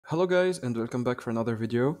Hello guys and welcome back for another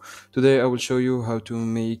video. Today I will show you how to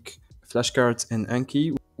make flashcards in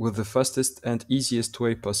Anki with the fastest and easiest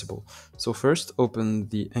way possible. So first open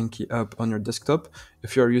the Anki app on your desktop.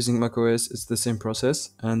 If you are using macOS it's the same process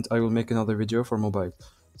and I will make another video for mobile.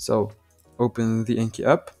 So open the Anki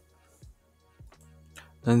app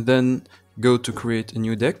and then go to create a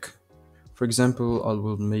new deck. For example, I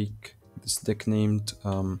will make this deck named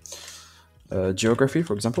Geography,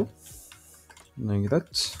 for example, like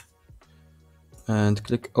that. And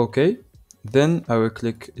click OK. Then I will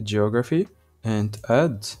click Geography and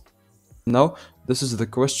Add. Now, this is the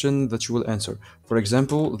question that you will answer. For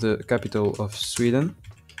example, the capital of Sweden.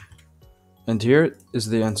 And here is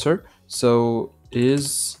the answer. So,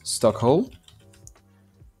 is Stockholm.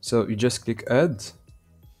 So, you just click Add.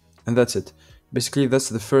 And that's it. Basically, that's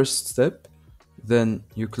the first step. Then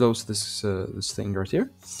you close this thing right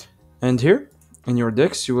here. And here, in your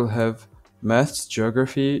decks, you will have Maths,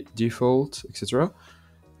 Geography, Default, etc.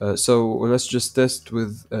 So let's just test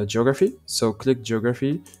with geography. So click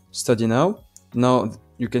geography, study now. Now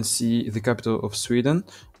you can see the capital of Sweden,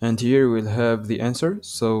 and here we'll have the answer.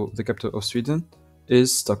 So the capital of Sweden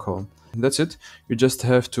is Stockholm. And that's it. You just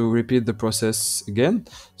have to repeat the process again.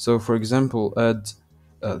 So for example, add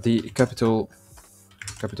the capital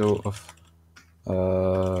of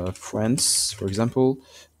France, for example,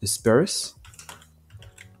 is Paris.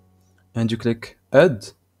 And you click add.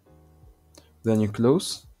 Then you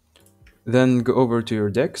close. Then go over to your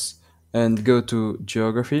decks and go to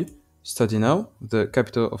geography, study now. The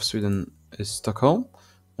capital of Sweden is Stockholm.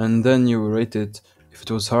 And then you rate it if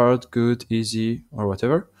it was hard, good, easy, or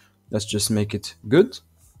whatever. Let's just make it good.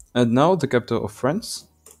 And now the capital of France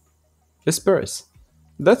is Paris.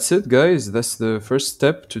 That's it, guys. That's the first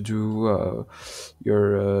step to do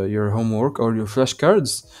your homework or your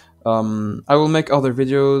flashcards. I will make other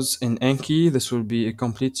videos in Anki. This will be a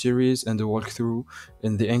complete series and a walkthrough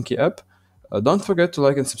in the Anki app. Don't forget to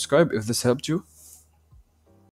like and subscribe if this helped you.